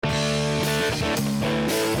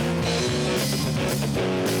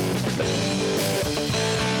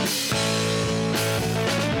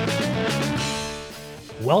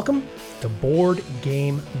Welcome to Board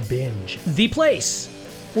Game Binge, the place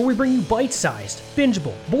where we bring you bite-sized,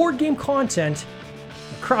 bingeable board game content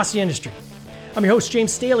across the industry. I'm your host,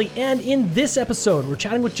 James Staley, and in this episode, we're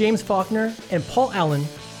chatting with James Faulkner and Paul Allen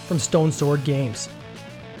from Stone Sword Games.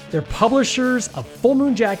 They're publishers of Full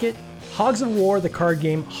Moon Jacket, Hogs of War, the card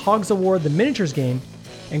game, Hogs of War, the miniatures game,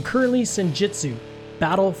 and currently Senjutsu,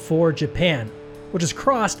 Battle for Japan, which has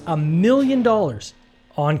crossed $1 million on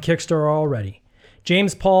Kickstarter already.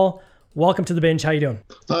 James, Paul, welcome to the binge. How you doing?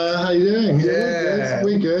 How you doing? Yeah,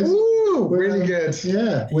 we good. Woo, really good.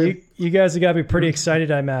 Yeah. You guys have got to be pretty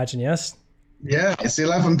excited, I imagine, yes? Yeah, it's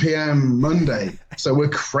 11 p.m. Monday, so we're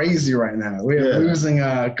crazy right now. We're losing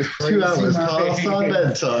crazy 2 hours past our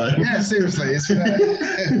bedtime. Yeah, seriously.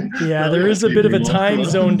 Yeah, there is a bit of a time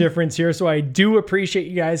zone difference here, so I do appreciate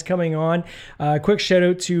you guys coming on. Quick shout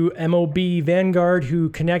out to MOB Vanguard who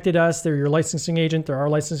connected us. They're your licensing agent. They're our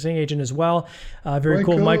licensing agent as well. Very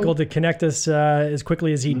cool, Michael, to connect us as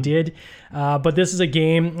quickly as he did. But this is a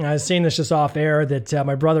game, I was saying this just off air, that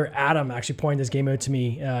my brother Adam actually pointed this game out to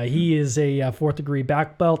me. He is a fourth degree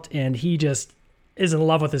black belt, and he just is in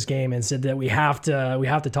love with this game and said that we have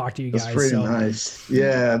to talk to you guys. That's pretty nice.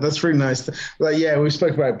 Yeah, that's really nice. Like, yeah, we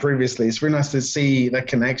spoke about it previously. It's really nice to see the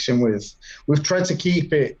connection with. We've tried to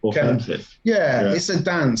keep it authentic. It's a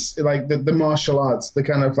dance, like the martial arts, the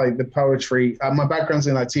kind of like the poetry. My background's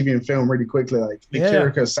in like TV and film, really quickly, like the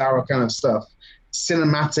Akira Kurosawa kind of stuff,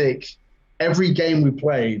 cinematic. Every game we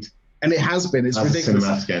played, and it has been, it's ridiculous.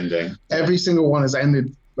 Cinematic ending. Every single one has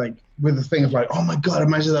ended like with the thing of like, oh my god,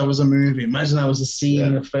 imagine that was a movie, imagine that was a scene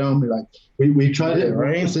in a film. Like we tried it,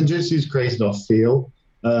 right? Senjutsu's created off feel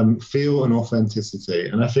and authenticity,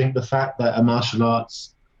 and I think the fact that a martial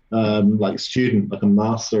arts like student, like a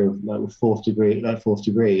master of like fourth degree,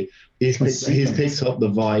 he's picked up the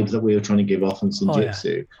vibe that we were trying to give off in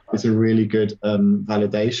Senjutsu. It's a really good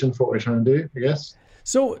validation for what we're trying to do, I guess.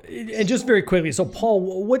 So, and just very quickly, so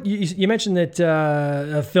Paul, what you mentioned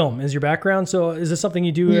that film is your background. So, is this something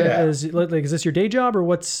you do? Is this your day job, or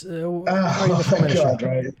what's? How are you in the film industry?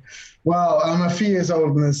 Right. Well, I'm a few years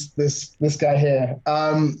older than this guy here.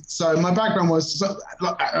 So my background was,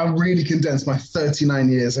 I really condensed my 39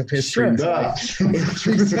 years of history into like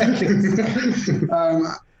 3 seconds.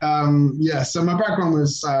 So my background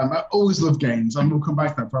was, I always loved games. We'll come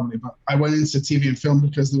back to that probably, but I went into TV and film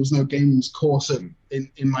because there was no games course in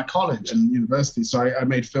my college and university. So I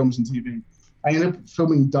made films and TV. I ended up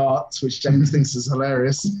filming darts, which James thinks is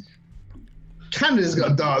hilarious. Canada's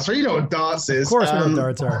got darts, right? You know what darts is. Of course we know what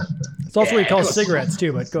darts are. It's also what you call cigarettes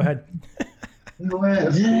too, but go ahead. And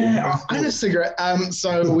a cigarette.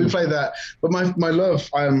 So we played that. But my love,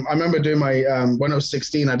 I remember doing my, when I was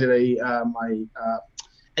 16, I did my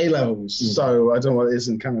A-levels. So I don't know what it is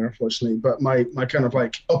in Canada, unfortunately, but my kind of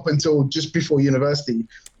like up until just before university,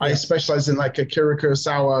 I specialized in like Akira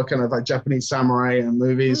Kurosawa, kind of like Japanese samurai and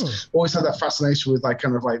movies. Always had that fascination with like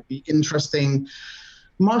kind of like the interesting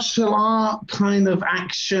martial art kind of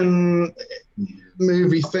action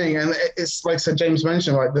movie thing. And it's like Sir James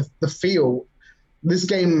mentioned, like the feel. This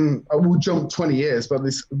game, we'll jump 20 years, but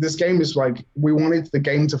this game is like, we wanted the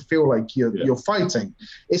game to feel like you're fighting.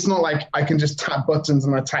 It's not like I can just tap buttons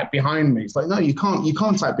and attack behind me. It's like, no, you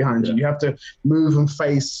can't tap behind you. You have to move and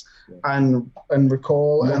face and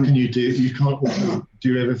recall. What can you do? You can't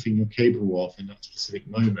do everything you're capable of in that specific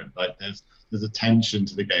moment. Like there's a tension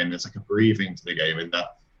to the game. There's like a breathing to the game in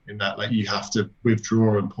that like you have to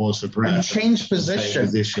withdraw and pause for breath and change position.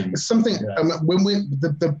 It's something when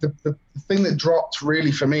the thing that dropped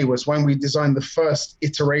really for me was when we designed the first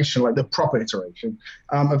iteration, like the proper iteration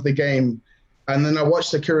of the game. And then I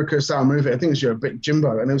watched the Akira Kurosawa movie. I think it was your Big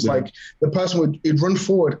Jimbo, and it was like the person would run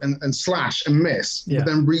forward and slash and miss, but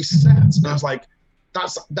then reset. And I was like,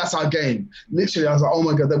 that's our game. Literally, I was like, oh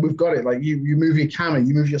my god, that we've got it. Like you move your camera,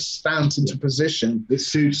 you move your stance into position. It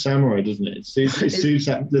suits samurai, doesn't it? It suits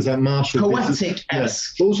that. There's that martial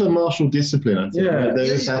poetic-esque. Also martial discipline. I think.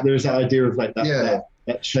 There is that idea of like that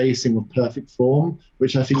chasing of perfect form,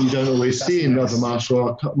 which I think you don't always see in other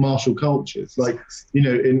martial cultures. Like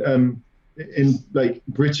in like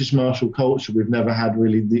British martial culture, we've never had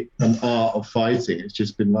really an art of fighting. It's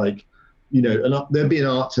just been like, there'd be an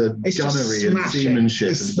art to gunnery and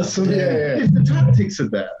seamanship. If the tactics are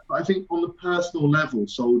there, I think on the personal level,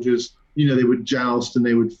 soldiers, they would joust and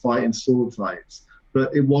they would fight in sword fights,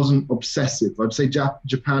 but it wasn't obsessive. I'd say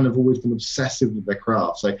Japan have always been obsessive with their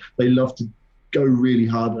crafts. Like they love to go really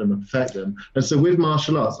hard and perfect them. And so with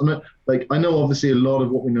martial arts, I know obviously a lot of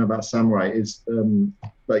what we know about samurai is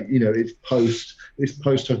it's post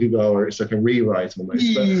Tokugawa, it's like a rewrite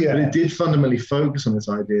almost. But it did fundamentally focus on this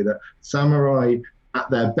idea that samurai at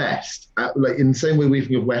their best, like in the same way we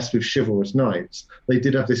think of West with chivalrous knights, they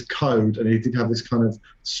did have this code and they did have this kind of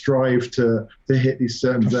strive to hit these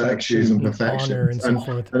certain virtues and perfection. Honor and so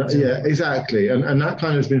forth. Yeah, exactly. And that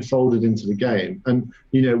kind of has been folded into the game. And,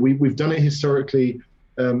 you know, we've done it historically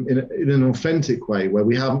in an authentic way where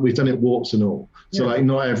we've done it warts and all. So like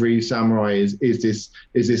not every samurai is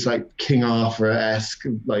this like King Arthur-esque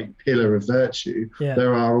like pillar of virtue. Yeah.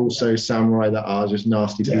 There are also samurai that are just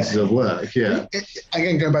nasty pieces of work. Yeah.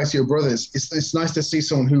 Again, going back to your brothers, it's nice to see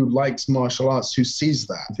someone who likes martial arts who sees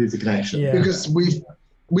that. Sees the connection. Yeah. Because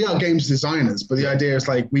we are games designers, but the idea is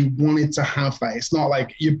like we wanted to have that. It's not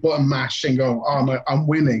like you button mash and go, oh, I'm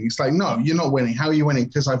winning. It's like, no, you're not winning. How are you winning?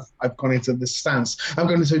 Because I've gone into this stance. I've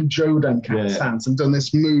gone into a Jodan stance and done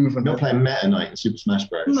this move. And not playing Meta Knight in Super Smash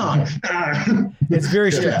Bros. No. It's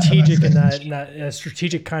very strategic in that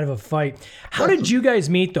strategic kind of a fight. How did you guys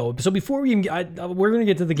meet though? So before we're going to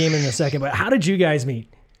get to the game in a second, but how did you guys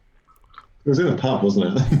meet? It was in a pub,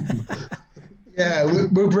 wasn't it? Yeah,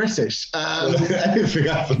 we're British. Everything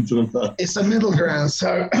happened to them. It's a middle ground.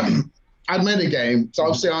 So I'd made a game. So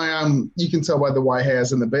obviously I am, you can tell by the white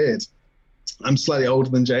hairs and the beard, I'm slightly older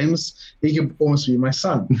than James. He could almost be my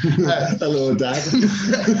son. Hello, Dad.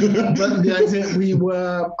 But the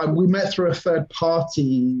idea, we met through a third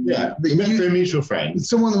party. Yeah, we met through a mutual friend.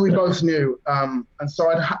 Someone that we both knew. And so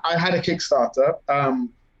I had a Kickstarter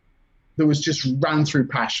that was just ran through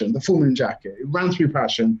passion, the Full Moon Jacket. It ran through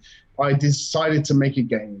passion. I decided to make a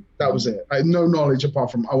game. That was it. I had no knowledge apart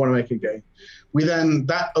from I want to make a game.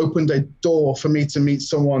 That opened a door for me to meet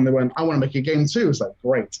someone that went, I want to make a game too. It was like,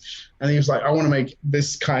 great. And he was like, I want to make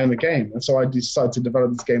this kind of game. And so I decided to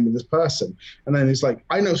develop this game with this person. And then he's like,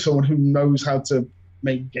 I know someone who knows how to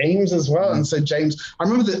make games as well. And so James, I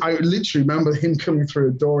literally remember him coming through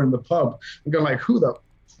a door in the pub and going like, who the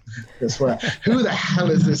hell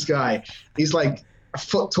is this guy? He's like a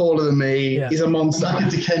foot taller than me. Yeah. He's a monster. Like a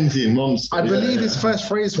Dickensian monster. I believe his first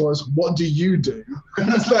phrase was, what do you do?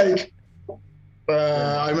 It's like,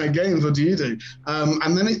 I make games, what do you do?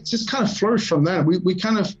 And then it just kind of flourished from there. We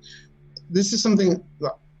kind of, this is something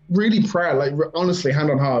that really proud, like honestly, hand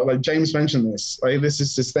on heart, like James mentioned this, like this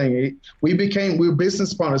is this thing. We were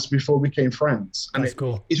business partners before we became friends. And that's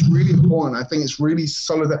cool. It's really important. I think it's really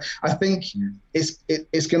solid. I think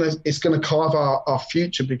it's gonna carve our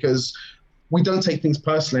future because we don't take things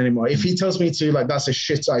personally anymore. If he tells me to, like, that's a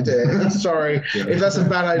shit idea, sorry. If that's a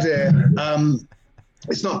bad idea,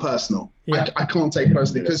 it's not personal. Yeah. I can't take it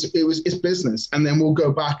personally because it's business. And then we'll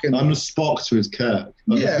go back and... I'm a Spock to his Kirk.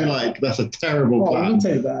 I feel like that's a terrible plan. We'll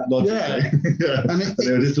take that. Yeah. And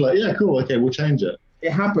they were just like, yeah, cool, okay, we'll change it.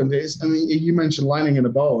 It happened. You mentioned lining in a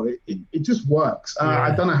bowl. It just works.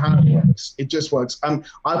 I don't know how it works. It just works. I've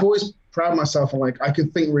always prided myself on, like, I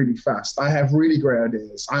can think really fast. I have really great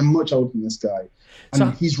ideas. I'm much older than this guy.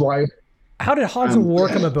 And he's right. How did Hogs of War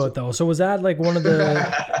come about, though? So was that like one of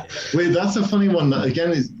the... Wait, that's a funny one. That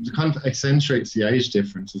again is kind of accentuates the age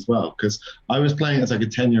difference as well. Because I was playing as like a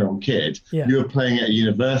 10-year-old kid. Yeah. You were playing at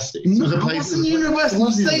university. So I wasn't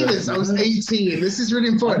university. You say this. I was 18. This is really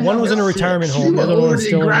important. One was in a retirement home. The other one was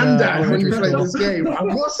still granddad when you played this game. I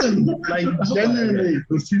wasn't. Like, genuinely. It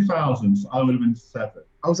was 2000. So I would have been 7.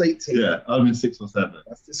 I was 18. Yeah, I was 6 or 7.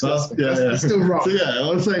 That's disgusting. That's still wrong. So yeah,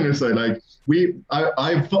 I was saying this, so like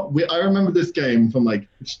I remember this game from like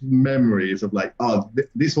memories of like,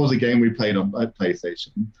 this was a game we played on PlayStation.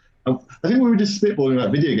 I think we were just spitballing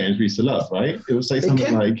about video games we used to love, right? It was like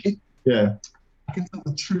something I can tell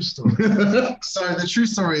the true story. So the true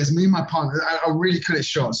story is me and my partner. I really cut it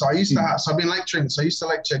short. So I used to have. So I've been lecturing. So I used to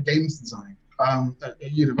lecture games design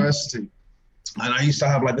at university. And I used to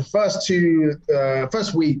have like the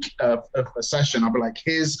first week of a session, I'd be like,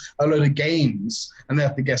 here's a load of games, and they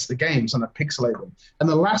have to guess the games, and I pixelate them. And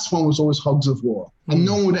the last one was always Hogs of War, and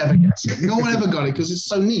no one would ever guess it. No one ever got it because it's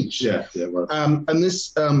so niche. Yeah. Right. And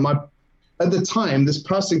this, at the time, this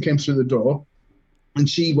person came through the door, and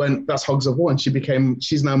she went, that's Hogs of War, and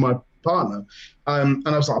she's now my partner. And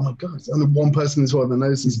I was like, oh my God, only one person in this world that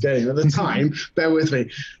knows this game. At the time, bear with me.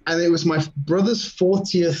 And it was my brother's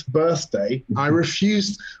 40th birthday. I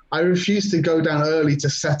refused to go down early to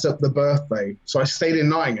set up the birthday. So I stayed in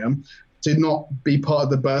Nottingham to not be part of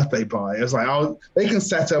the birthday party. I was like, they can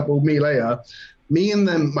set up with me later. Me and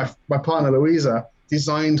then my partner, Louisa,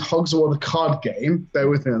 designed Hogs of War, the card game, bear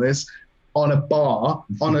with me on this, on a bar,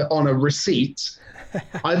 on a receipt.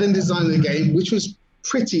 I then designed the game, which was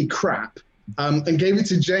pretty crap, and gave it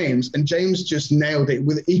to James, and James just nailed it.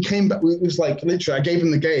 He came back. It was like literally, I gave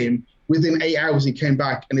him the game. Within 8 hours, he came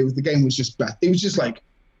back, and the game was just bad. It was just like,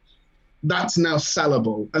 that's now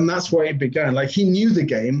sellable, and that's where it began. Like, he knew the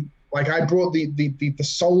game. like I brought the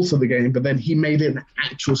soul to the game, but then he made it an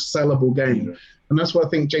actual sellable game. Yeah. And that's what I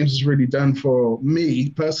think James has really done for me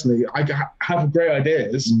personally. I have great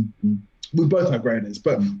ideas. Mm-hmm. We both have great ideas,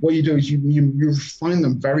 but what you do is you refine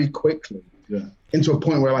them very quickly into a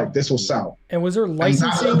point where like this will sell. And was there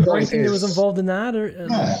licensing or anything that was involved in that? Or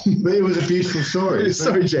yeah, but it was a beautiful story.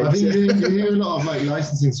 Sorry, James. I think you hear a lot of like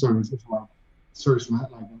licensing stories of like stories from like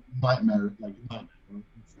nightmare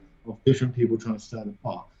of different people trying to stir the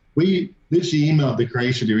pot. We literally emailed the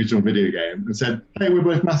creator of the original video game and said, "Hey, we're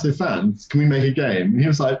both massive fans. Can we make a game?" And he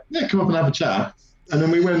was like, "Yeah, come up and have a chat." And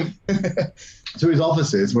then we went to his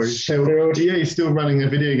offices where he's still running a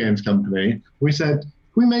video games company. We said, "Can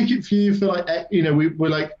we make it for you for like, you know, we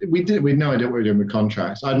had no idea what we were doing with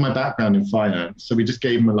contracts. I had my background in finance, so we just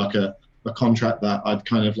gave him a contract that I'd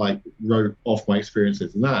kind of like wrote off my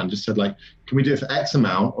experiences in that and just said like, can we do it for X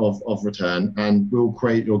amount of return, and we'll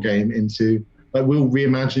create your game into, like, we'll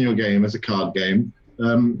reimagine your game as a card game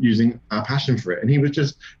using our passion for it." And he was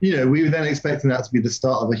just, you know, we were then expecting that to be the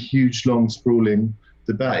start of a huge, long, sprawling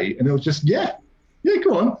debate. And it was just, yeah,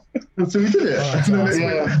 go on. And so we did it. Awesome.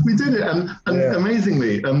 We did it. And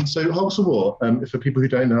amazingly, so Hulks of War, for people who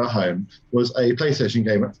don't know at home, was a PlayStation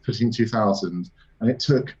game put in 2000. And it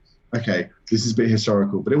took, okay, this is a bit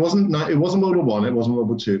historical, but it wasn't World War One, it wasn't World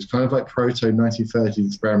War Two. It's kind of like proto 1930s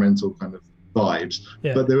experimental kind of vibes.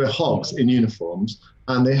 Yeah. But there were hogs in uniforms,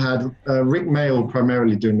 and they had Rick Mayall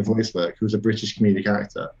primarily doing the voice work, who was a British comedic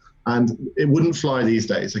actor. And it wouldn't fly these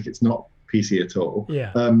days, like it's not PC at all.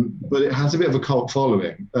 Yeah. But it has a bit of a cult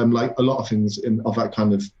following, like a lot of things of that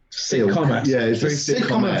kind of sitcom. Yeah, it's very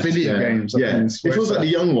sitcom video games. Yeah, it feels like the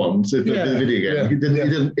young ones of the video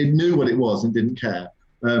game. It knew what it was and didn't care.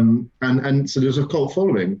 And so there's a cult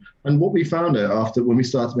following. And what we found out after when we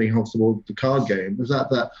started making Hulks of War, the card game, was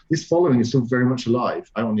that this following is still very much alive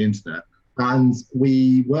out on the internet. And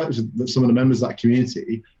we worked with some of the members of that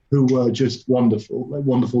community who were just wonderful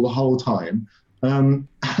the whole time. And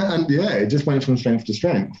yeah, it just went from strength to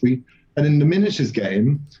strength. And in the miniatures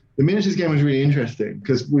game was really interesting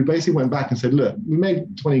because we basically went back and said, look, we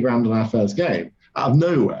made 20 grand on our first game out of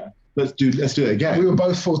nowhere. Let's do it again. We were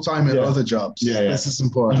both full-time at other jobs. Yeah. This is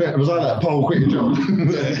important. It was like that Paul quit your job.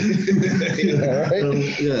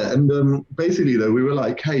 And basically though, we were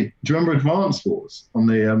like, hey, do you remember Advance Wars on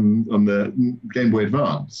the Game Boy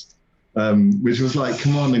Advance? Which was like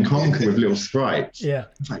Command and Conquer with little sprites. Yeah.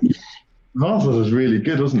 It's like, Advance Wars was really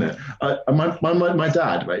good, wasn't it? My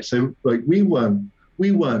dad, right? So like we weren't.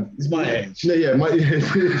 It's my age. No, yeah,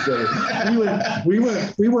 we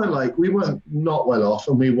weren't not well off,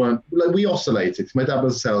 and we oscillated. My dad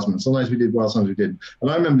was a salesman. Sometimes we did well, sometimes we didn't. And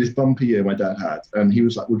I remember this bumpy year my dad had, and he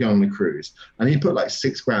was like, "We're going on a cruise," and he put like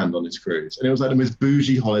 $6 grand on his cruise, and it was like the most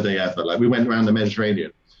bougie holiday ever. Like we went around the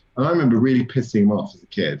Mediterranean, and I remember really pissing him off as a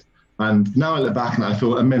kid. And now I look back and I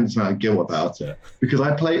feel immense amount of guilt about it because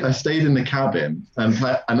I stayed in the cabin and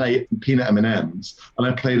ate peanut M&Ms and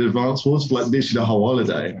I played Advance Wars for like literally the whole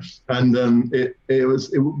holiday. And when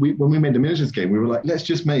we made the miniatures game, we were like, let's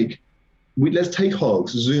take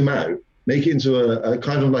Hogs, zoom out, make it into a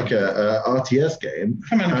kind of like a RTS game.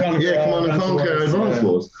 Command and Conquer Advance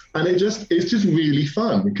Wars. And it's just really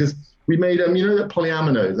fun because we made that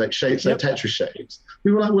polyominoes, like shapes, like Tetris shapes.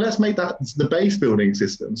 We were like, well, let's make that the base building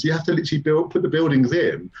system. So you have to literally put the buildings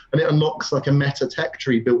in, and it unlocks like a meta tech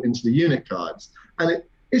tree built into the unit cards. And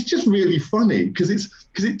it's just really funny because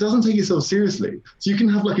it doesn't take itself seriously. So you can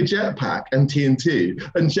have like a jetpack and TNT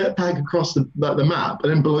and jetpack across the map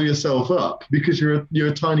and then blow yourself up because you're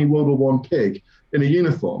a tiny World War I pig in a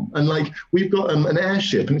uniform. And like we've got an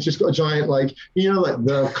airship and it's just got a giant like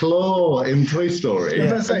the claw in Toy Story.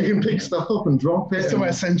 Yeah. So you can pick stuff up and drop it. It's about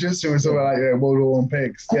Senjutsu, it's about like World War I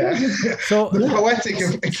pigs. Yeah. So the poetic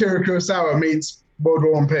of Akira Kurosawa meets World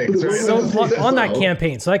War I pigs. So on that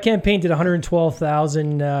campaign, so that campaign did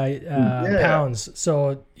 112,000 pounds.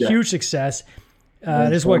 So huge success.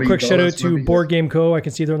 This is one quick shout out to Board Game Co. I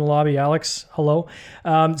can see they're in the lobby. Alex, hello.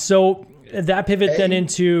 So that pivot then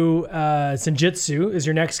into Senjutsu is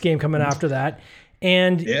your next game coming after that.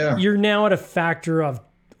 And you're now at a factor of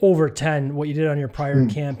over 10, what you did on your prior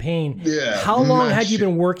campaign. Yeah. How long had you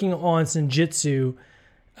been working on Senjutsu?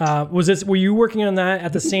 Were you working on that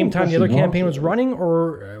at the same time the other campaign was running,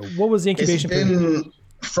 or what was the incubation period?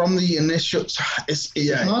 From the initial, it's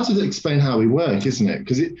hard to explain how we work, isn't it?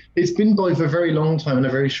 Because it's been both a very long time and a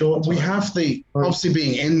very short time. We have obviously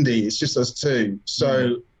being indie, it's just us two.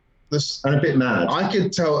 So and a bit mad. I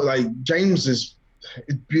could tell, like, James is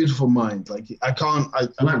a beautiful mind. Like, I'm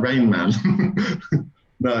like Rain Man.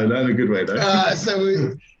 No, in a good way, though.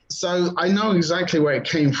 So I know exactly where it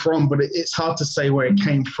came from, but it's hard to say where it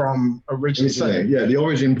came from originally. So, the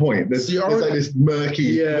origin point. There's like this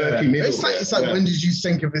murky middle. It's like when did you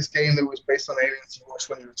think of this game that was based on aliens you watched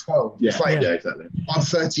when you were 12? Yeah, it's like, exactly. I'm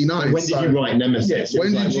 39. When did you write Nemesis?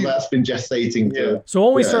 When did you? Well, that's been gestating. So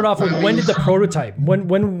when we start off with, when did the prototype?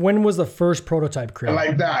 When was the first prototype created?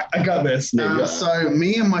 Like that. I got this. So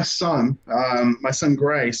me and my son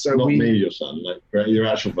Gray. So not me, your son, like your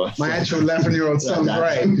actual boss. My actual 11-year-old son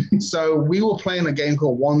Gray. So we were playing a game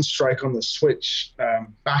called One Strike on the Switch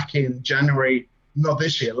back in January, not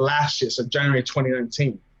this year, last year, so January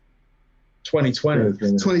 2019. 2020.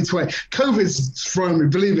 2020. COVID's thrown me,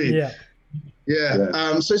 believe me.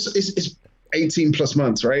 Yeah. So it's 18 plus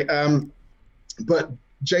months, right? But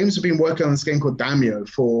James had been working on this game called Damio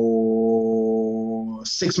for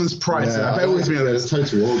 6 months prior to that. Bear with me on this.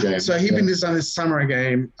 Total war game. So he'd been designing this samurai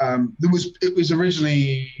game. It was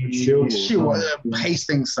originally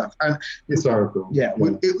pasting stuff and historical. Yeah,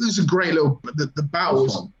 it was a great little. The battle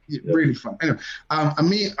was really fun. Anyway, and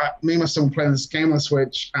me and my son were playing this game on the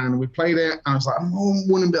Switch, and we played it. And I was like,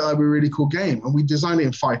 wouldn't it be like a really cool game? And we designed it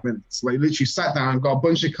in 5 minutes. Like literally sat down, got a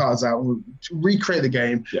bunch of cards out, and recreate the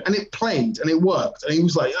game, and it played and it worked. And he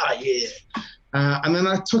was like, and then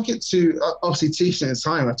I took it to obviously teaching at the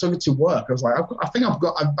time. I took it to work. I was like,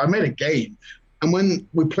 I made a game. And when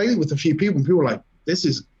we played it with a few people, and people were like, this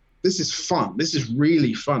is fun. This is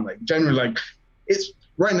really fun. Like generally, like it's.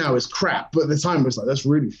 Right now it's crap, but at the time it was like, that's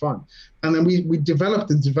really fun. And then we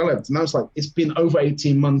developed, and I was like, it's been over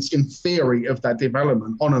 18 months in theory of that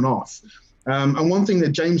development on and off. And one thing that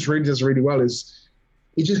James really does really well is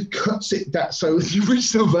he just cuts it that. So the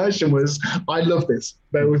original version was, I love this,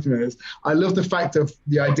 bear with me. I love the fact of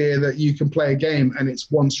the idea that you can play a game and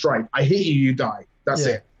it's one strike. I hit you, you die. That's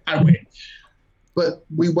it. I win. But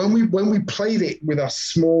when we played it with our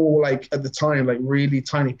small, like at the time, like really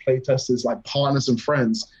tiny play testers, like partners and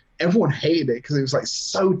friends, everyone hated it because it was like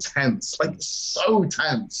so tense. And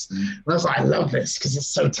I was like, I love this because it's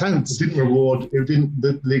so tense. It didn't reward. It didn't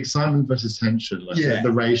the excitement versus tension, like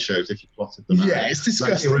the ratios if you plotted them. Yeah, it's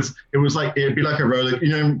disgusting. Like it was like it'd be like a roller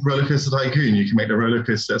coaster tycoon. You can make the roller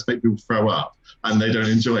coaster make people throw up and they don't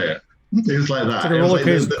enjoy it. It was like that. So the roller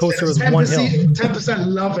coaster was one hill. 10%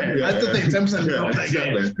 love it. That's the thing. 10% love it.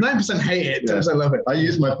 Exactly. 9% hate it. 10% love it. I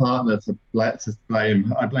used my partner to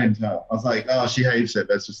blame. I blamed her. I was like, oh, she hates it.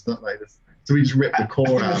 Let's just not like this. So we just ripped the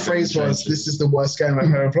core out. The phrase was, "This is the worst game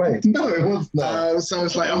I've ever played." No, it was not. So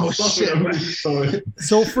it's like, oh shit. Sorry.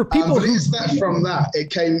 So for people who from that, it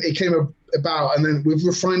came about, and then we've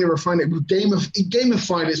refined it. We've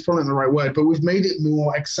gamified. It's probably not the right word, but we've made it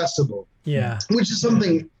more accessible. Yeah. Which is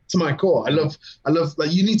something to my core. I love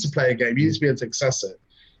like you need to play a game. You need to be able to access it.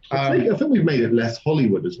 I think we've made it less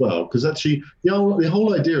Hollywood as well, because actually the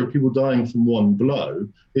whole idea of people dying from one blow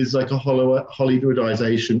is like a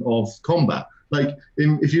Hollywoodization of combat. Like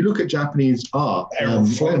if you look at Japanese art,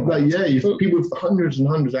 people with hundreds and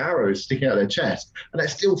hundreds of arrows sticking out their chest, and they're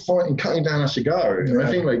still fighting, cutting down Ashigaru. And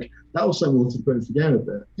I think like that was something we wanted to put into the game a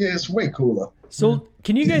bit. Yeah, it's way cooler. So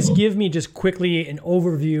can you guys give me just quickly an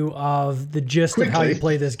overview of the gist of how you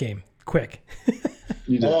play this game? Quick.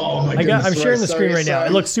 Oh my goodness. I'm sharing the screen right now.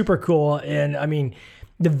 It looks super cool, and I mean,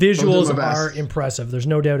 the visuals are impressive. There's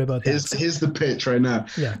no doubt about that. Here's the pitch right now.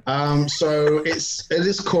 Yeah. So it's at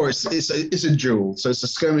its core, it's a duel. So it's a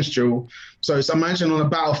skirmish duel. So it's imagine on a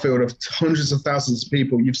battlefield of hundreds of thousands of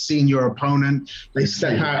people. You've seen your opponent. They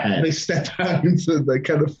step out into the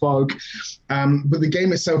kind of fog. But the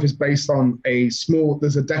game itself is based on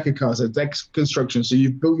there's a deck of cards, a deck construction. So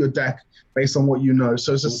you've built your deck based on what you know.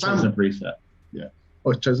 So it's a chosen preset. Yeah.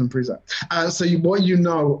 Or chosen preset. So what you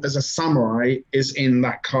know as a samurai is in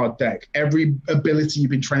that card deck. Every ability you've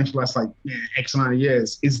been trained for the last X amount of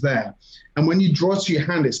years is there. And when you draw to your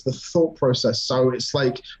hand, it's the thought process. So it's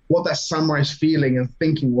like what that samurai is feeling and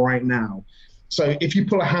thinking right now. So if you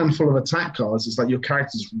pull a handful of attack cards, it's like your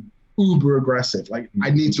character's uber aggressive. Like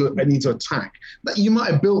I need to attack. Like you might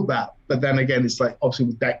have built that, but then again, it's like obviously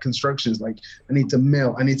with deck constructions, like I need to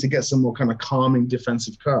mill. I need to get some more kind of calming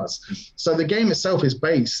defensive cards. So the game itself is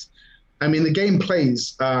based. I mean, the game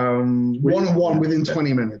plays one-on-one within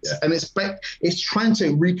 20 minutes, and it's trying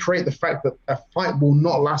to recreate the fact that a fight will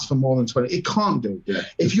not last for more than 20. It can't do. Yeah.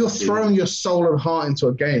 If you're throwing your soul and heart into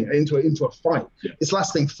a game, into a fight, it's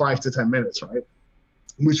lasting 5 to 10 minutes, right?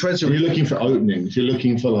 You're looking for openings. You're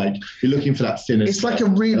looking for that finish. It's like a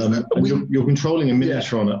real. You're controlling a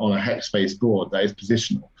miniature on a hex-based board that is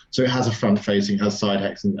positional. So it has a front facing, has side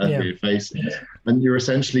hex and rear facing. And you're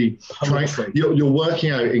essentially you're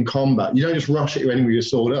working out in combat. You don't just rush at your enemy with your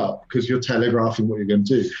sword up because you're telegraphing what you're going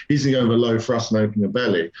to do. He's going to go with a low thrust and open the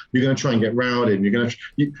belly. You're going to try and get round him. You're going to,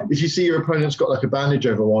 if you see your opponent's got like a bandage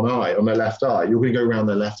over one eye, on their left eye, you're going to go around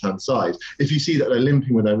their left-hand side. If you see that they're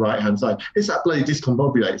limping with their right-hand side, it's that bloody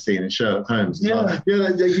discombobulate scene in Sherlock Holmes.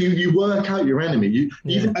 You work out your enemy.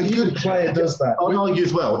 A good player does that. I'd argue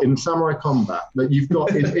as well, in samurai combat, that you've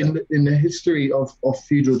got in the history of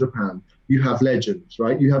feudal Japan, you have legends,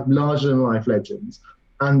 right? You have larger-than-life legends,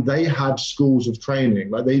 and they had schools of training.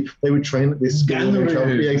 Like they would train at this school.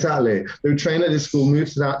 Exactly. They would train at this school, move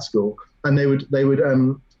to that school, and they would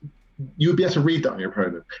you would be able to read that on your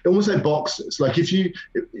opponent. It almost like boxers. Like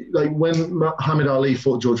when Muhammad Ali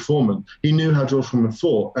fought George Foreman, he knew how George Foreman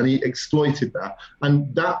fought, and he exploited that.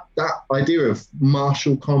 And that idea of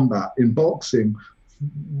martial combat in boxing,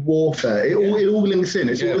 warfare, it all links in.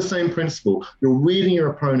 It's all the same principle. You're reading your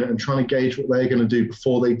opponent and trying to gauge what they're going to do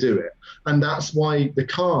before they do it. And that's why the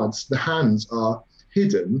cards, the hands, are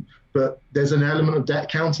hidden, but there's an element of deck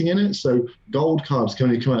counting in it. So gold cards can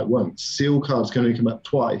only come out once, seal cards can only come out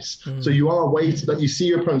twice. So you are waiting, like you see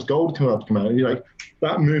your opponent's gold come out, and you're like,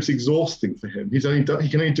 that move's exhausting for him. He can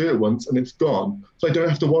only do it once and it's gone. So I don't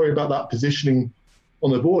have to worry about that positioning on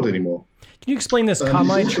the board anymore. Can you explain this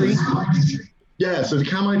Kami tree? Yeah, so the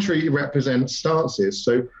Kami tree represents stances.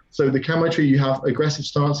 So the Kami tree, you have aggressive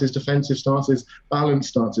stances, defensive stances, balanced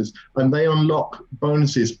stances, and they unlock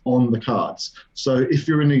bonuses on the cards. So if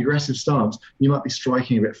you're in an aggressive stance, you might be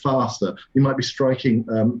striking a bit faster. You might be striking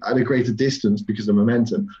at a greater distance because of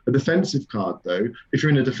momentum. A defensive card, though, if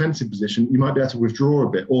you're in a defensive position, you might be able to withdraw a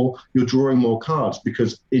bit, or you're drawing more cards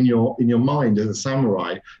because in your mind as a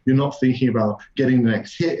samurai, you're not thinking about getting the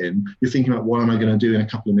next hit in. You're thinking about what am I going to do in a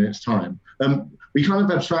couple of minutes' time. We kind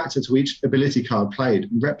of abstract it to each ability card played. It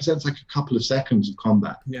represents like a couple of seconds of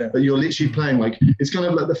combat. Yeah. But you're literally playing like, it's kind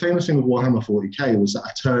of like the famous thing with Warhammer 40k was that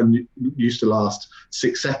a turn used to last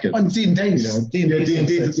 6 seconds. On D&D,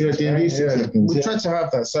 D&D 6 seconds. We tried to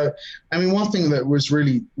have that. So, I mean, one thing that was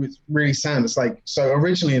really sound, it's like, so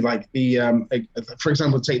originally like the, for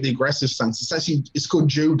example, take the aggressive stance, it's called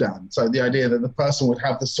Judan. So the idea that the person would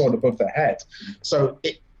have the sword above their head. So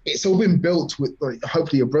it's all been built with, like,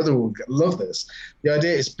 hopefully your brother will love this. The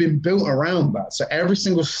idea, it's been built around that. So every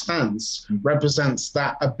single stance represents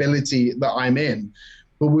that ability that I'm in.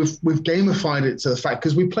 But we've gamified it to the fact,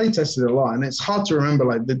 because we play tested a lot, and it's hard to remember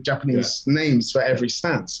like the Japanese names for every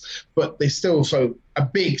stance, but they still, so a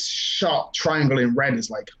big sharp triangle in red is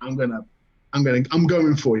like, I'm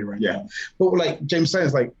going for you right now. But like James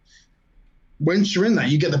says, like, once you're in that,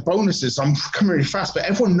 you get the bonuses. I'm coming really fast, but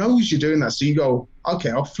everyone knows you're doing that. So you go,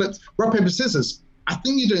 okay, I'll flip rock, paper, scissors. I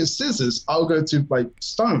think you're doing scissors. I'll go to like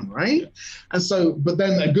stone, right? And so, but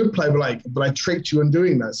then a good player will like, but I tricked you on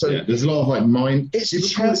doing that. So there's a lot of like mind.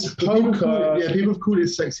 It's chess, poker. People have called it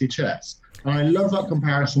sexy chess. And I love that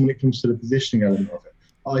comparison when it comes to the positioning element of it.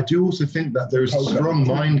 I do also think that there is a strong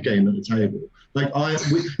mind game at the table. Like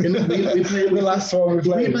we played the last one we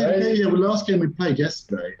played. The last game we played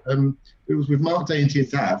yesterday. It was with Mark Day and Tia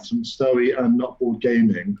Dav from Stowy and Not Board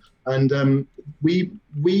Gaming, and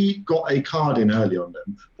we got a card in early on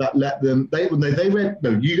them that let them.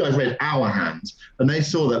 You guys read our hands, and they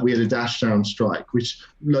saw that we had a dash down strike, which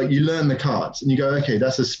like you learn the cards and you go, okay,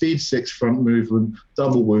 that's a speed 6 front movement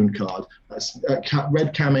double wound card. That's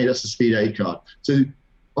red Kami. That's a speed 8 card. So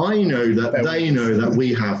I know that they know that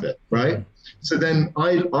we have it, right? So then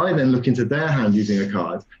I then look into their hand using a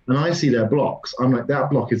card, and I see their blocks. I'm like,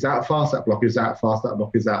 that block is that fast, that block is that fast, that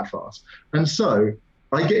block is that fast. And so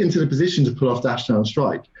I get into the position to pull off dash down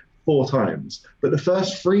strike 4 times. But the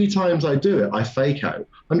first 3 times I do it, I fake out.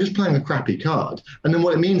 I'm just playing a crappy card. And then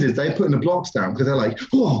what it means is they're putting the blocks down because they're like,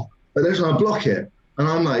 oh, they're trying to block it. And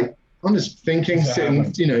I'm like, I'm just thinking,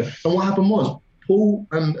 sitting, you know. And what happened was, Paul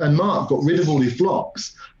and Mark got rid of all these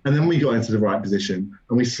blocks, and then we got into the right position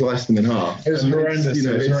and we sliced them in half. It was horrendous.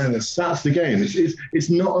 Horrendous. That's the game. It's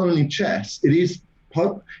not only chess. It is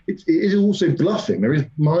also bluffing. There is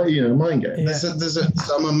mind game. Yeah.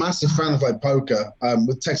 So I'm a massive fan of like poker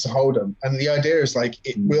with Texas Hold'em, and the idea is like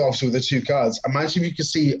obviously with the 2 cards. Imagine if you could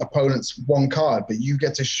see opponents 1 card, but you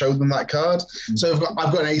get to show them that card. So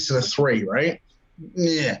I've got an ace and a 3, right?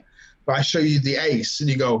 Yeah, but I show you the ace, and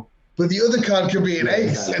you go, but the other card could be an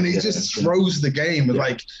ace, and it just throws the game.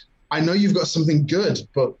 Like, I know you've got something good,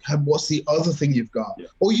 but what's the other thing you've got? Yeah.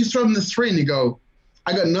 Or you throw them the 3 and you go,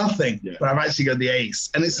 I got nothing, but I've actually got the ace.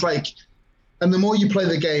 And it's like, and the more you play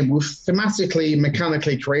the game, we've thematically,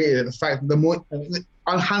 mechanically created the fact that the more,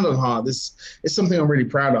 hand on heart, this is something I'm really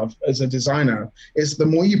proud of as a designer, is the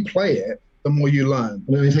more you play it, the more you learn.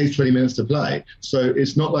 And it only takes 20 minutes to play. So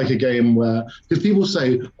it's not like a game where, because people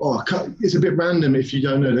say, oh, it's a bit random if you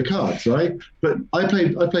don't know the cards, right? But I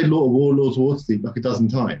played Lord of War, Lords of Waterdeep like a dozen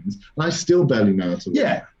times, and I still barely know how to win.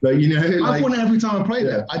 Yeah. But, you know, I've won every time I played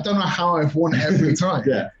it. I don't know how I've won every time.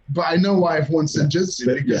 But I know why I've won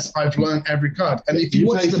Senjutsu because I've learned every card. And if you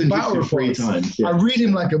watch the battle reports, I read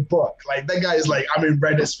him like a book. Like that guy is like, I'm in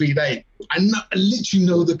red at speed 8. I literally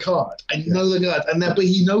know the card. I know the card, but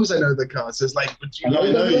he knows I know the card. So it's like, but I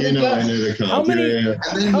know the card.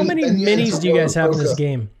 How many minis do you guys have in this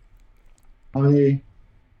game? How many?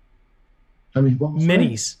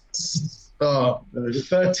 Minis.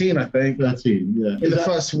 13, I think. 13, yeah. In the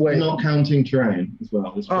first wave. Not counting terrain as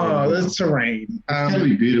well. There's terrain. It's going to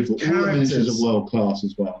be beautiful. All the miniatures are world class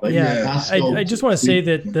as well. Like, I just want to say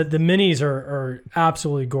that the minis are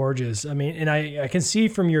absolutely gorgeous. I mean, and I can see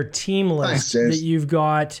from your team list that you've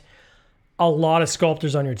got a lot of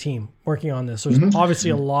sculptors on your team working on this. So there's obviously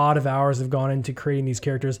a lot of hours have gone into creating these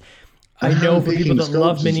characters. I know for people that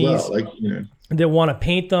love minis, that want to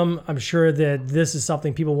paint them, I'm sure that this is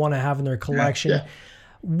something people want to have in their collection.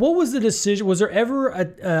 What was the decision? Was there ever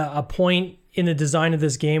a point in the design of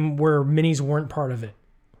this game where minis weren't part of it?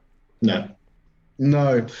 No,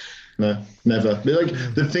 never. Like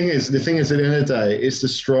the thing is, at the end of the day, it's the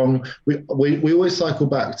strong. We always cycle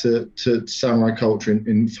back to samurai culture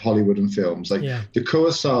in Hollywood and films, like the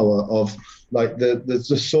Kurosawa of. Like the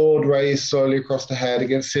sword raised slowly across the head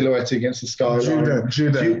silhouetted against the skyline.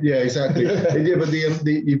 Judo. Yeah, exactly. But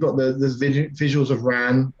you've got the visuals of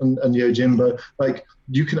Ran and Yojimbo. Like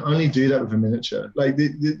you can only do that with a miniature. Like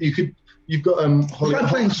you've got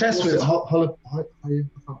playing chess with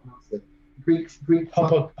Greek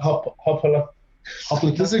Hopper.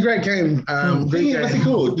 This is a great game. What's it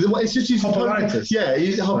called? It's just using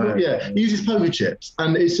he uses poker chips,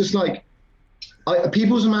 and it's just like.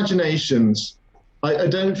 People's imaginations, I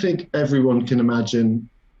don't think everyone can imagine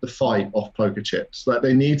the fight off poker chips. Like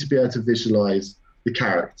they need to be able to visualize the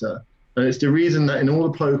character. And it's the reason that in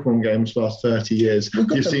all the Pokemon games for the last 30 years,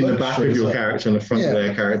 you've seen the back of your character and the front of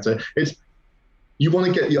their character. It's you want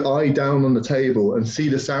to get your eye down on the table and see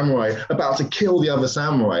the samurai about to kill the other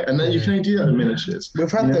samurai. And then you can only do that in miniatures.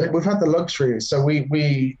 We've had the luxury. So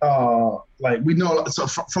we are like, we know, so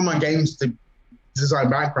from our games, the design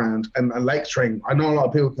background and lecturing, I know a lot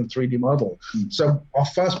of people can 3D model. So our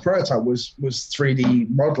first prototype was 3D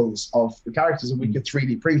models of the characters, and we could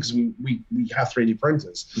 3D print because we have 3D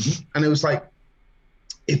printers. And it was like,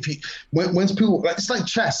 if you once people, it's like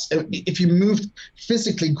chess. If you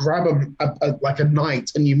physically grab a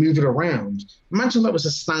knight and you move it around, imagine that was a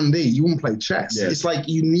standee. You wouldn't play chess. It's like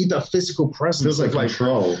you need that physical presence. Feels like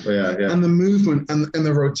control. And the movement and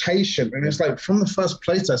the rotation. And it's like from the first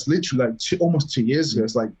playtest, literally like almost 2 years ago,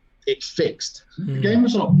 it's like it fixed. The game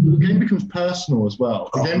becomes personal as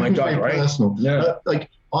well. The game becomes very personal.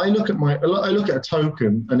 Like I look at a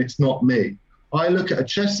token and it's not me. I look at a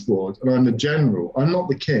chessboard and I'm the general. I'm not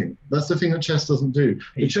the king. That's the thing that chess doesn't do.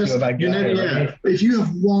 If you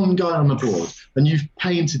have one guy on the board and you've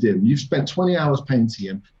painted him, you've spent 20 hours painting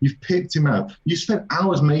him, you've picked him out, you've spent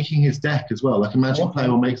hours making his deck as well, like a Magic player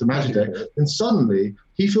will make a Magic deck, and suddenly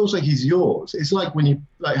he feels like he's yours. It's like when you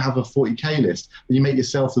like have a 40k list and you make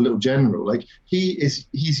yourself the little general. Like he's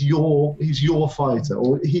your fighter,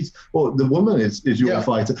 or the woman is your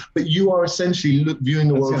fighter, but you are essentially viewing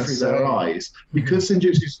the world through their eyes. Because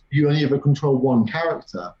Senjutsu, you only ever control one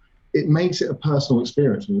character, it makes it a personal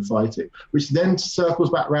experience when you're fighting, which then circles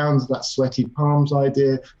back around to that sweaty palms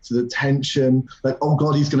idea, to the tension, like, oh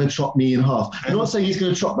God, he's going to chop me in half. You're not saying he's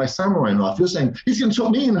going to chop my samurai in half. You're saying he's going to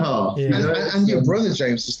chop me in half. And your brother,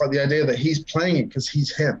 James, it's like the idea that he's playing it because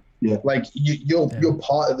he's him. Like you're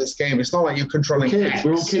part of this game. It's not like you're controlling kids.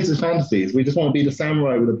 We're all kids in fantasies. We just want to be the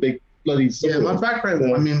samurai with a big bloody sword. My background,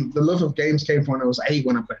 I mean, the love of games came from when I was 8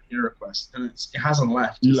 when I played HeroQuest, and it hasn't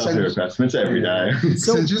left. You love HeroQuest, and it's every day.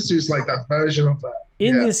 So Senjutsu is like that version of that.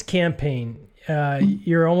 In this campaign,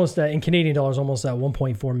 you're almost in Canadian dollars, almost at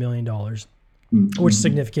 $1.4 million, which is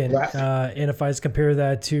significant. And if I just compare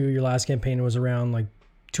that to your last campaign, it was around like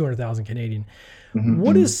 200,000 Canadian.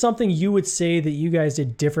 What is something you would say that you guys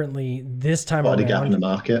did differently this time around? The gap in the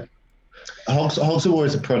market. Hogs of War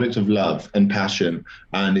is a product of love and passion,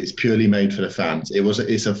 and it's purely made for the fans.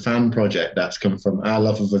 It's a fan project that's come from our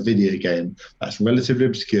love of a video game that's relatively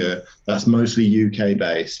obscure, that's mostly UK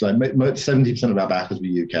based. Like 70% of our backers were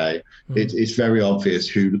UK. It's very obvious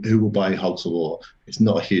who will buy Hogs of War. It's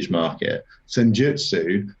not a huge market.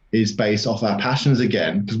 Senjutsu is based off our passions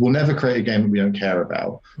again, because we'll never create a game that we don't care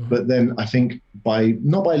about. But then I think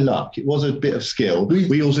not by luck, it was a bit of skill.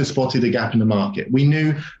 We also spotted a gap in the market. We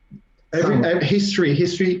knew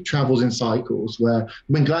History travels in cycles. Where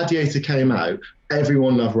when Gladiator came out,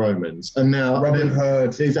 everyone loved Romans, and now Robin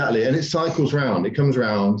Hood, exactly, and it cycles round. It comes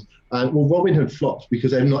round, and Robin Hood flopped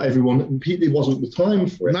because not everyone. It wasn't the time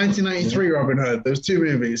for it. 1993 Robin Hood. There was 2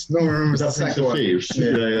 movies. No one remembers the second one.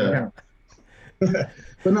 Yeah.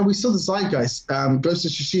 But no, we saw the zeitgeist. Ghost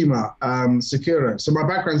of Tsushima, Sekiro. So my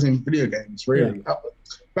background's in video games, really. Yeah.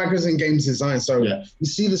 Background's in games design. So you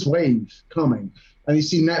see this wave coming, and you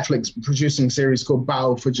see Netflix producing a series called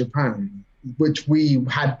Battle for Japan, which we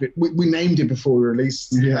named it before we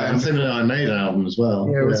released. Yeah, and similar, I made an album as well.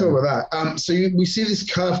 Yeah, we'll talk about that. So we see this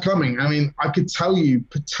curve coming. I mean, I could tell you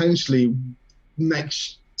potentially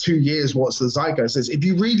next 2 years what's the zeitgeist is. If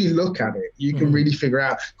you really look at it, you can really figure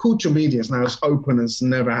out. Cultural media is now as open as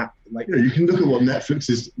never happened. You can look at what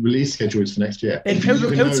Netflix's release schedule is for next year. And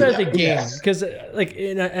outside the game, because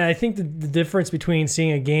and I think the difference between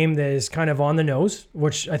seeing a game that is kind of on the nose,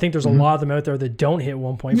 which I think there's a lot of them out there that don't hit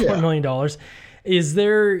 $1.4 million. Is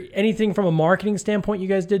there anything from a marketing standpoint you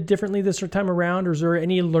guys did differently this time around, or is there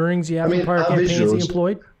any learnings you have in prior campaigns you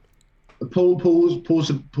employed? Paul's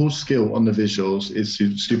skill on the visuals is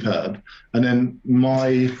superb, and then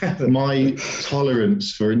my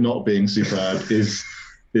tolerance for it not being superb is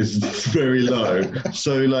very low.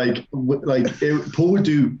 So Paul would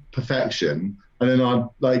do perfection, and then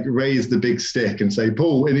I'd raise the big stick and say,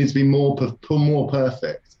 Paul, it needs to be more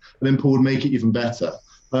perfect, and then Paul would make it even better.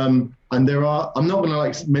 And there are, I'm not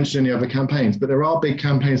going to mention any other campaigns, but there are big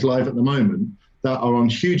campaigns live at the moment that are on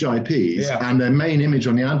huge IPs, and their main image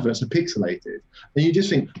on the adverts are pixelated. And you just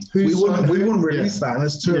think, we wouldn't release that, and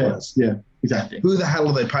there's 2 of us. Yeah, exactly. Who the hell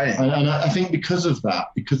are they paying? And I think because of that,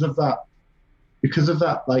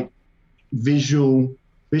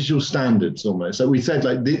 visual standards almost. So we said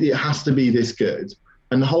it has to be this good,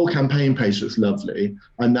 and the whole campaign page looks lovely,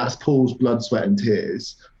 and that's Paul's blood, sweat, and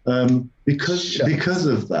tears. Because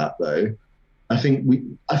of that, though, I think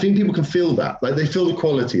people can feel that. They feel the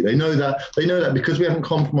quality. They know that because we haven't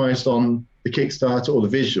compromised on the Kickstarter or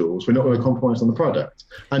the visuals, we're not going to compromise on the product.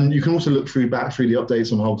 And you can also look back through the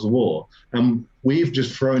updates on Hogs of War. We've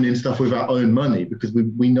just thrown in stuff with our own money because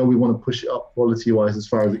we know we want to push it up quality-wise as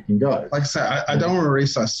far as it can go. Like I said, I don't want to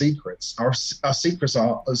release our secrets. Our secrets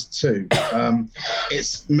are us 2.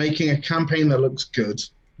 It's making a campaign that looks good,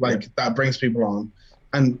 that brings people on.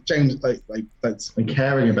 And James, that's and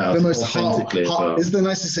caring about the most authentically. It's the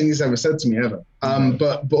nicest thing he's ever said to me ever.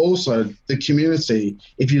 But also the community.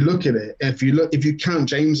 If you look at it, if you count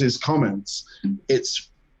James's comments, it's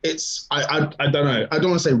I don't know. I don't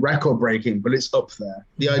want to say record breaking, but it's up there.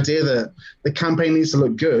 The idea that the campaign needs to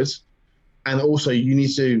look good, and also you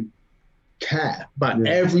need to care about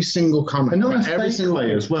every single comment, and not every single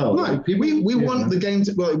way as well. No, we want the game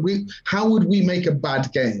to. How would we make a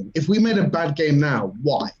bad game? If we made a bad game now,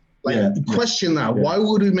 why? Question that. Why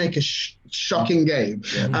would we make a shocking game?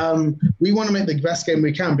 We want to make the best game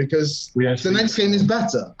we can because the next game is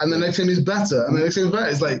better, and the next game is better, and the next game is better.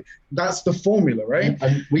 It's that's the formula, right?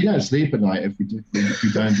 And we don't sleep at night if we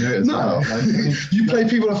don't do it. No, you play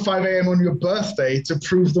people at 5 a.m. on your birthday to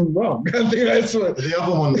prove them wrong. I think that's what. The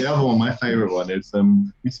other one, my favorite one is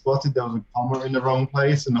we spotted there was a comma in the wrong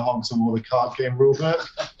place in the Hogs of War the card game rulebook,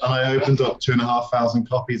 and I opened up 2,500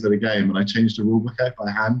 copies of the game, and I changed the rulebook out by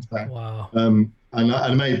hand. Wow. And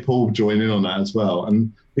I made Paul join in on that as well,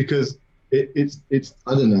 and because it's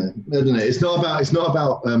I don't know. It's not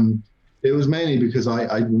about. It was mainly because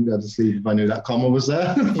I wouldn't be able to sleep if I knew that comma was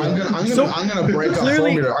there. I'm gonna break up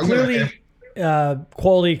formula. Clearly,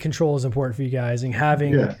 quality control is important for you guys, and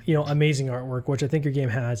having amazing artwork, which I think your game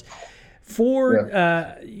has. For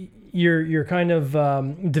your kind of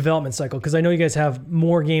development cycle, because I know you guys have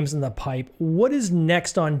more games in the pipe. What is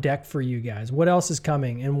next on deck for you guys? What else is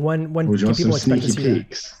coming, and when can people expect to see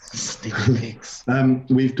that? Sneaky peeks.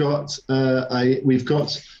 We've got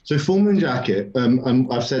so Full Moon Jacket.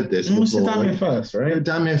 I've said this before. Damir first, right?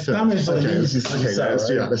 Damir first. Damir's let's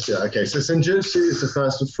do that. Okay, so Senjutsu is the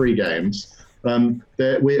first of 3 games. We're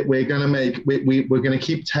gonna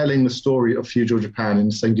keep telling the story of feudal Japan in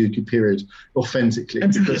the Sengoku period authentically.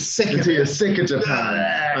 Until you're sick of Japan.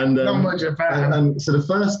 And not much Japan. And so the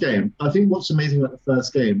first game, I think what's amazing about the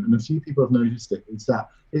first game, and a few people have noticed it, is that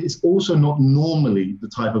it's also not normally the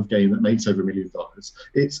type of game that makes over $1 million.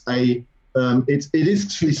 It's got a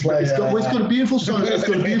beautiful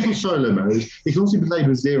solo mode. It can also be played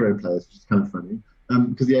with 0 players, which is kind of funny,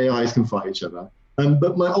 because the AIs can fight each other.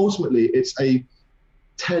 But ultimately, it's a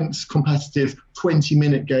tense, competitive,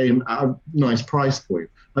 20-minute game at a nice price point.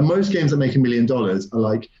 And most games that make $1 million are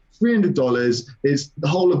like $300. It's the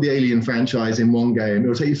whole of the Alien franchise in one game.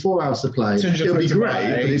 It'll take you 4 hours to play. It'll be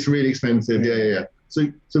great, but it's really expensive. Yeah.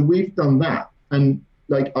 So we've done that. And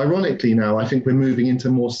like, ironically now, I think we're moving into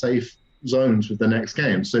more safe zones with the next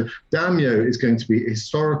game. So Daimyo is going to be a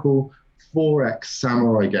historical 4X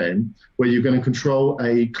samurai game where you're going to control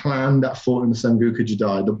a clan that fought in the Sengoku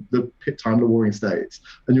Jidai, the time of the Warring States.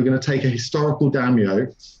 And you're going to take a historical Daimyo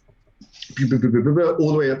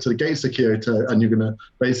all the way up to the gates of Kyoto, and you're going to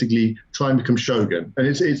basically try and become shogun. And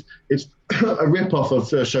it's a rip-off of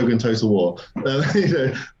Shogun Total War, but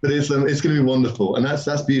it's going to be wonderful, and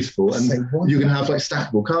that's beautiful. And you're going to have like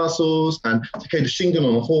stackable castles and Takeda Shingen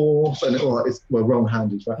on a horse, and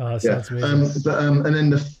wrong-handed, right? Oh, yeah. And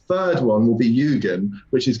then the third one will be Yugen,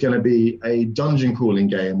 which is going to be a dungeon crawling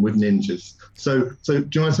game with ninjas. So do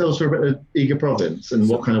you want to tell us a bit of Iga Province and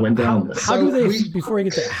what kind of went down there? How do they, before you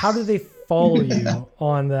get there, how do they follow you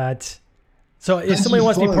on that? So if somebody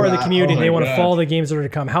wants to be part of the community and they want to follow the games that are to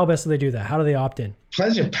come, how best do they do that? How do they opt in?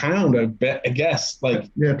 Pledge a £1, I guess. Pledge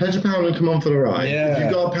a £1 and come on for the ride. Yeah. If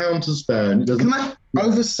you've got £1 to spend, can I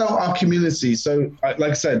oversell our community? So,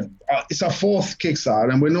 like I said, it's our 4th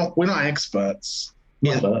Kickstarter, and we're not experts.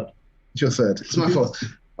 It's your 3rd. It's my 4th.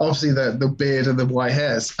 Obviously, the beard and the white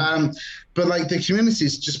hairs. But like, the community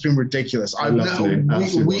has just been ridiculous. We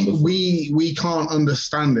can't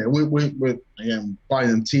understand it. We're again buying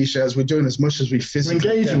them T-shirts. We're doing as much as we physically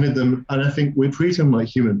engaging with them, and I think we treat them like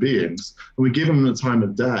human beings, and we give them the time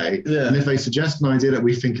of day. Yeah. And if they suggest an idea that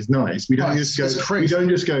we think is nice, we don't just go. We don't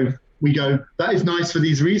just go. We go, that is nice for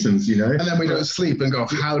these reasons, And then we don't sleep and go,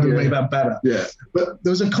 how do we make that better? Yeah. But there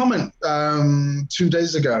was a comment 2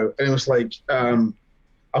 days ago, and it was like,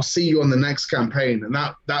 I'll see you on the next campaign. And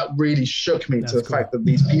that really shook me to the fact that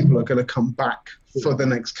these people are going to come back for the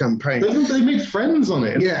next campaign. They make friends on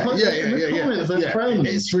it. Yeah. Friends.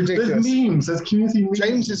 It's ridiculous. There's memes, there's community memes.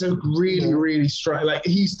 James is a really strong, like,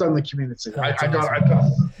 he's done the community.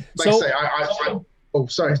 Oh,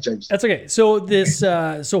 sorry, James. That's okay. So this,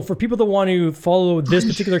 so for people that want to follow this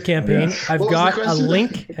particular campaign, I've got a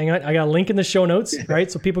link. Hang on, I got a link in the show notes, right?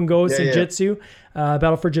 So people can go Senjutsu,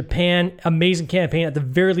 Battle for Japan, amazing campaign. At the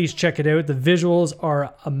very least, check it out. The visuals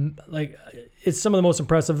are it's some of the most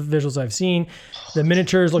impressive visuals I've seen. The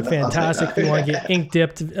miniatures look fantastic. If you want to get ink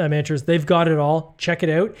dipped miniatures, they've got it all. Check it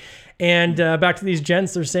out. And back to these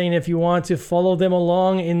gents, they're saying if you want to follow them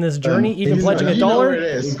along in this journey, even pledging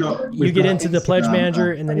 $1, you get into the pledge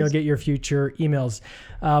manager, and then you'll get your future emails.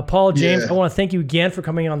 Paul, James, I want to thank you again for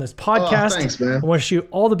coming on this podcast. Thanks, man. I wish you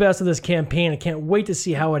all the best of this campaign. I can't wait to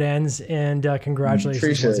see how it ends, and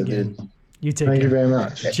congratulations once again. You take care. Thank you very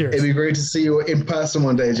much. Cheers. It'd be great to see you in person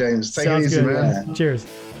one day, James. Take it easy, man. Yeah. Cheers.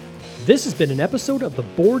 This has been an episode of the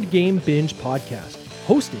Board Game Binge podcast,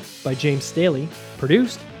 hosted by James Staley,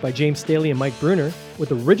 produced by James Staley and Mike Bruner,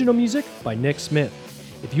 with original music by Nick Smith.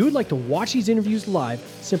 If you would like to watch these interviews live,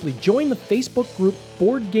 simply join the Facebook group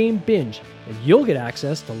Board Game Binge, and you'll get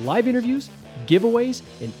access to live interviews, giveaways,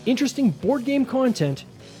 and interesting board game content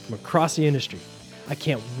from across the industry. I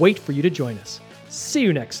can't wait for you to join us. See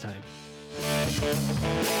you next time.